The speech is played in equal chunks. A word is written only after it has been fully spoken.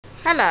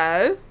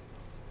Hello.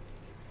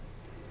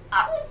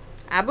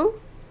 Abu?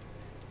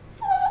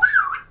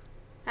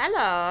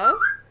 Hello.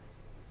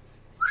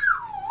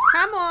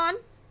 Come on.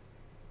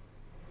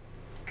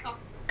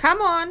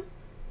 Come on.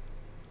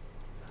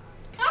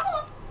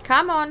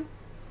 Come on.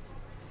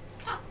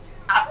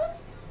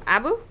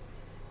 Abu?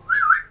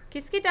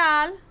 किसकी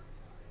डाल?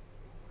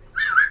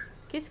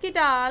 किसकी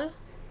डाल?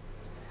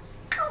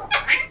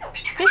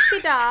 किसकी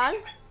डाल?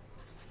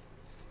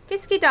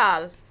 किसकी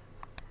डाल?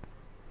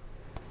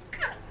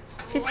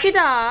 किसकी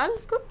डाल?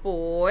 Good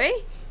boy.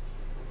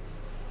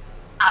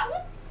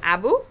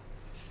 Abu?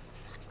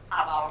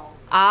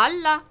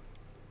 Allah.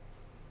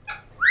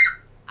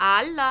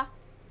 Allah.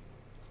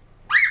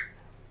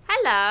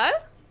 Hello.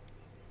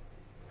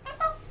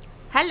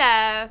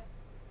 Hello.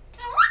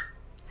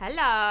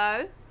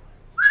 Hello.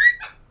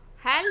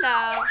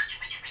 Hello.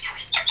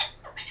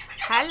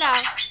 Hello.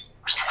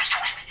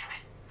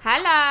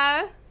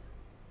 Hello.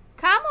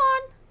 Come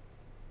on.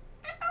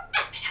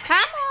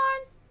 Come on.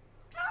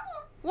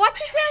 What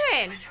you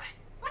doing?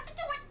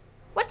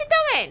 What you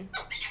doing?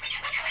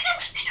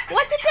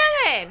 What you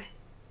doing?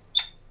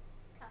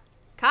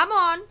 Come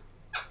on.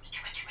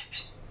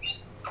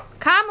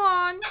 Come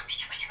on.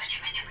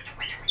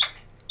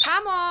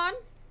 Come on.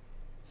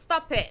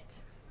 Stop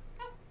it.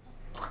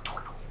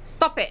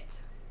 Stop it.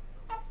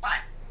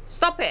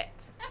 Stop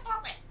it.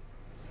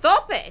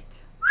 Stop it.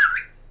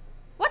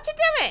 What you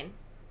doing?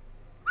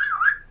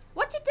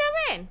 What you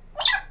doing?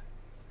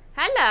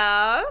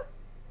 Hello.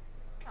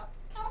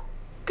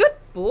 Good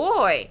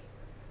boy.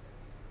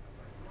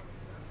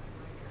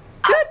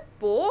 Good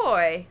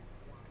boy.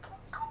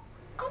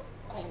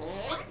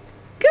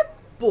 Good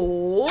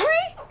boy.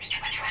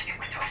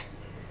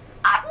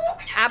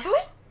 Abu?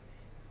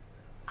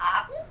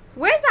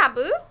 Where's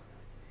Abu?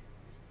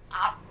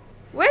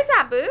 Where's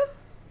Abu?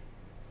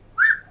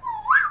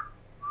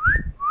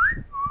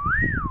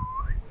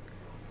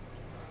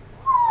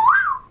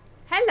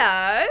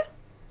 Hello?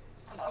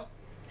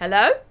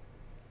 Hello?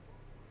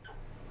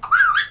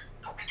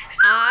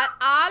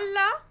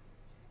 Allah?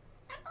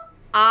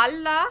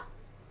 Allah?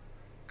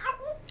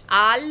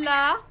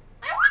 Allah?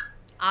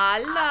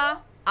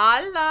 Allah?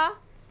 Allah?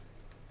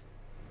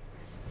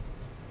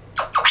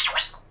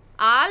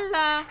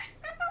 Allah?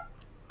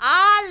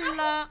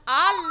 Allah?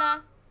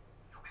 Allah?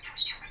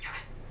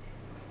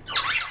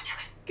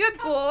 Good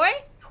boy.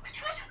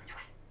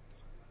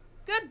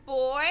 Good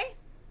boy.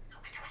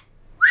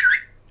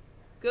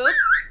 Good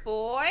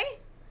boy.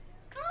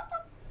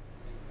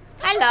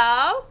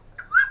 Hello.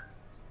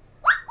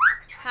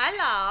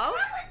 Hello.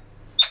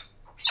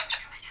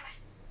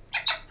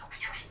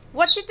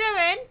 What you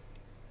doing?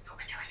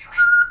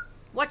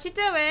 What you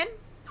doing?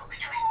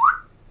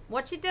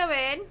 What you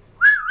doing?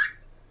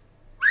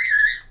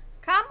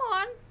 Come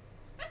on.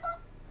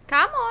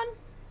 Come on.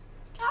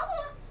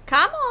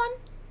 Come on.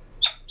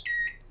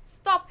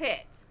 Stop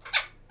it.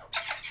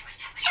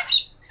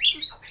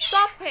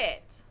 Stop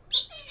it.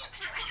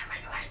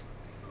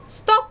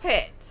 Stop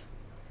it.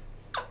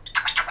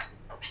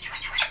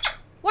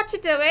 What you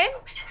doing?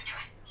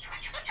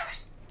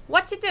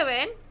 What you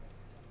doing?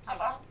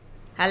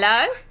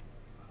 Hello?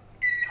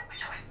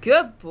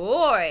 Good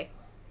boy.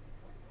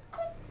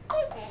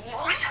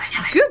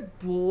 Good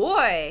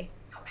boy.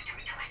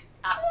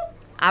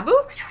 Abu?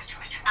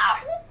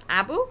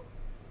 Abu?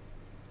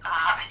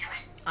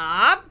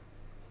 Ab?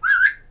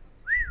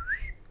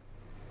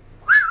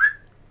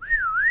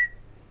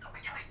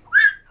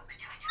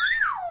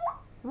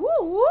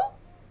 Woo?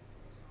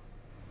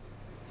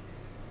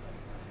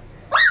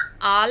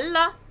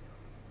 Allah.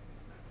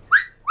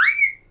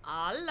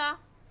 Allah.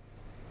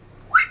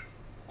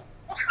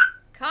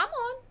 Come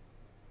on.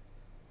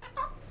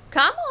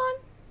 Come on.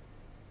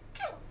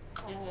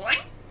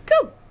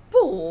 Good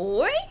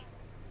boy.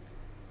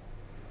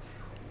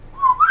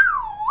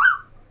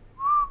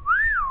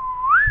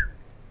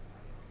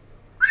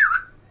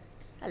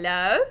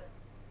 Hello?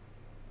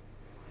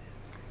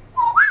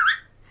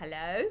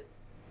 Hello?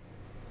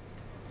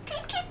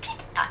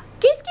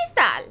 Kiss kiss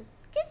dal.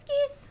 Kiss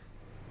kiss.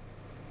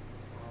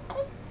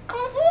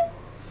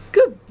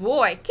 Good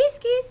boy. Kiss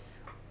kiss.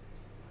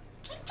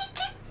 Kiss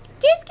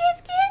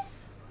kiss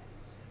kiss.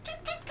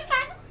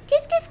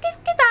 Kiss kiss kiss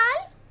kiss dal.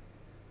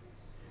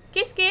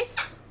 Kiss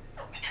kiss.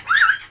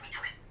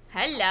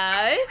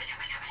 Hello?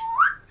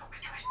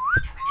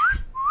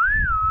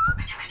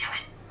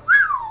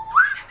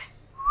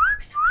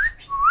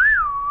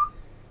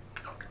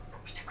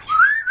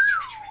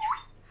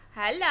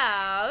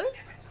 Hello?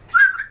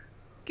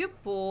 Good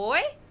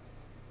boy.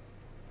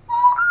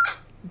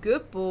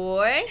 Good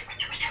boy.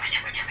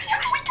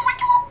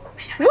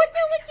 What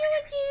you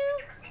doing?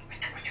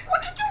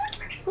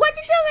 What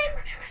you doing?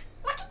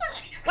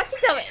 What you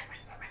doing?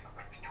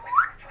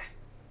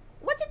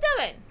 What you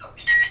doing?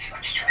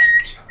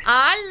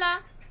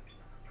 Allah.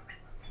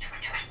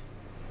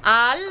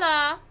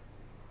 Allah.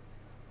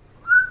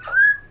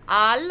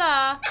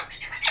 Allah.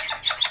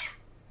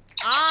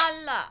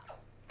 Allah.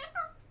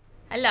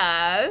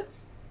 Hello?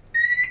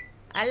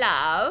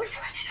 Hello?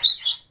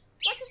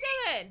 What you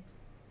doing?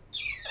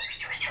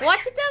 What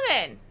you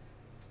doing?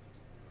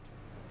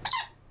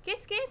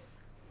 Kiss, kiss.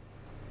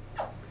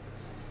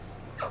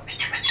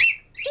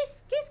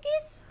 Kiss, kiss,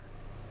 kiss.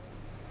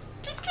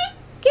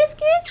 Kiss,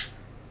 kiss.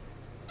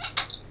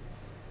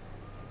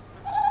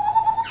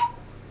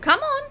 Come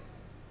on.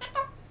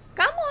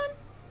 Come on.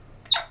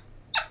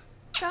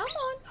 Come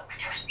on.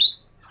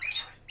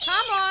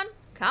 Come on.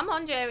 Come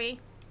on, Jerry.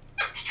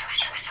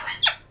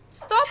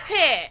 Stop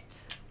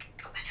it.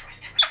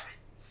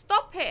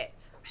 Stop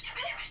it.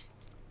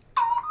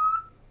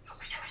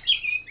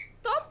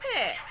 Stop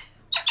it.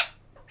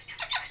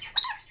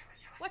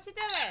 What you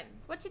doing?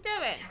 What you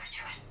doing?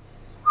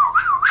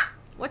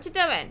 What you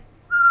doing?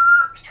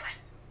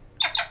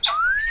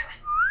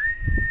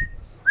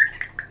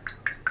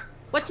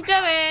 What you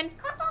doing?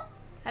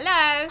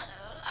 Hello?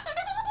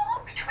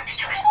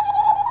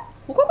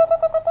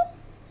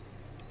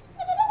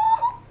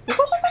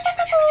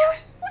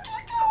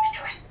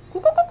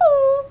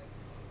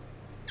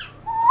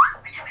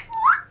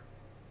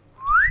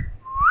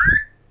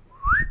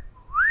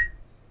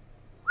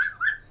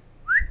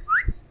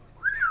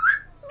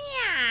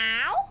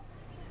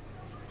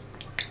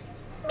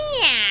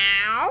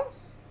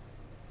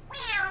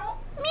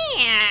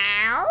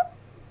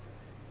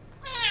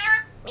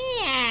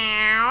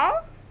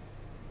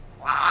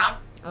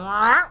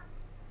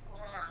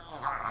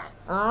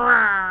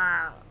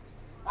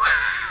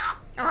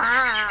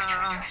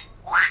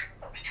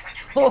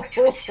 Ho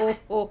ho ho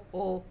ho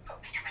ho.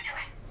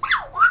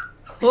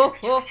 Ho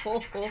ho ho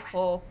ho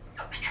ho.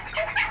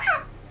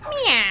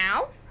 Meow.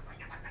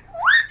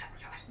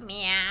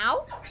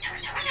 Meow.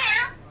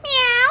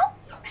 Meow.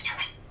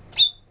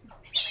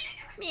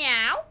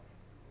 Meow.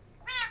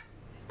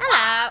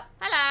 Hello.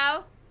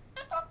 Hello.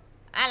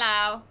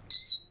 Hello.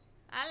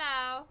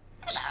 Hello.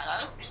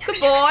 Good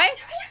boy.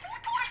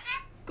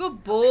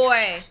 Good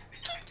boy.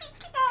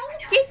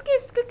 Kiss,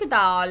 kiss, good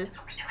doll.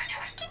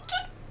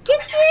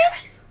 Kiss,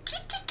 kiss.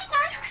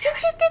 Kiss,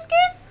 kiss, kiss,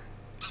 kiss.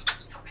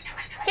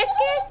 Kiss,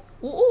 kiss.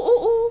 Ooh, ooh,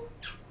 ooh, ooh.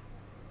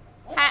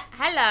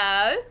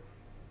 Hello.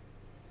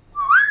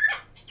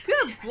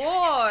 Good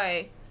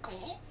boy.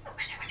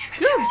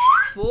 Good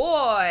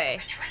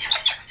boy.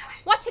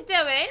 What you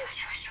doing?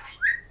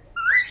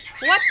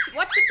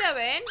 What you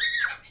doing?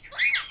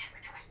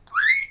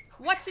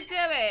 What you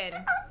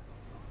doing?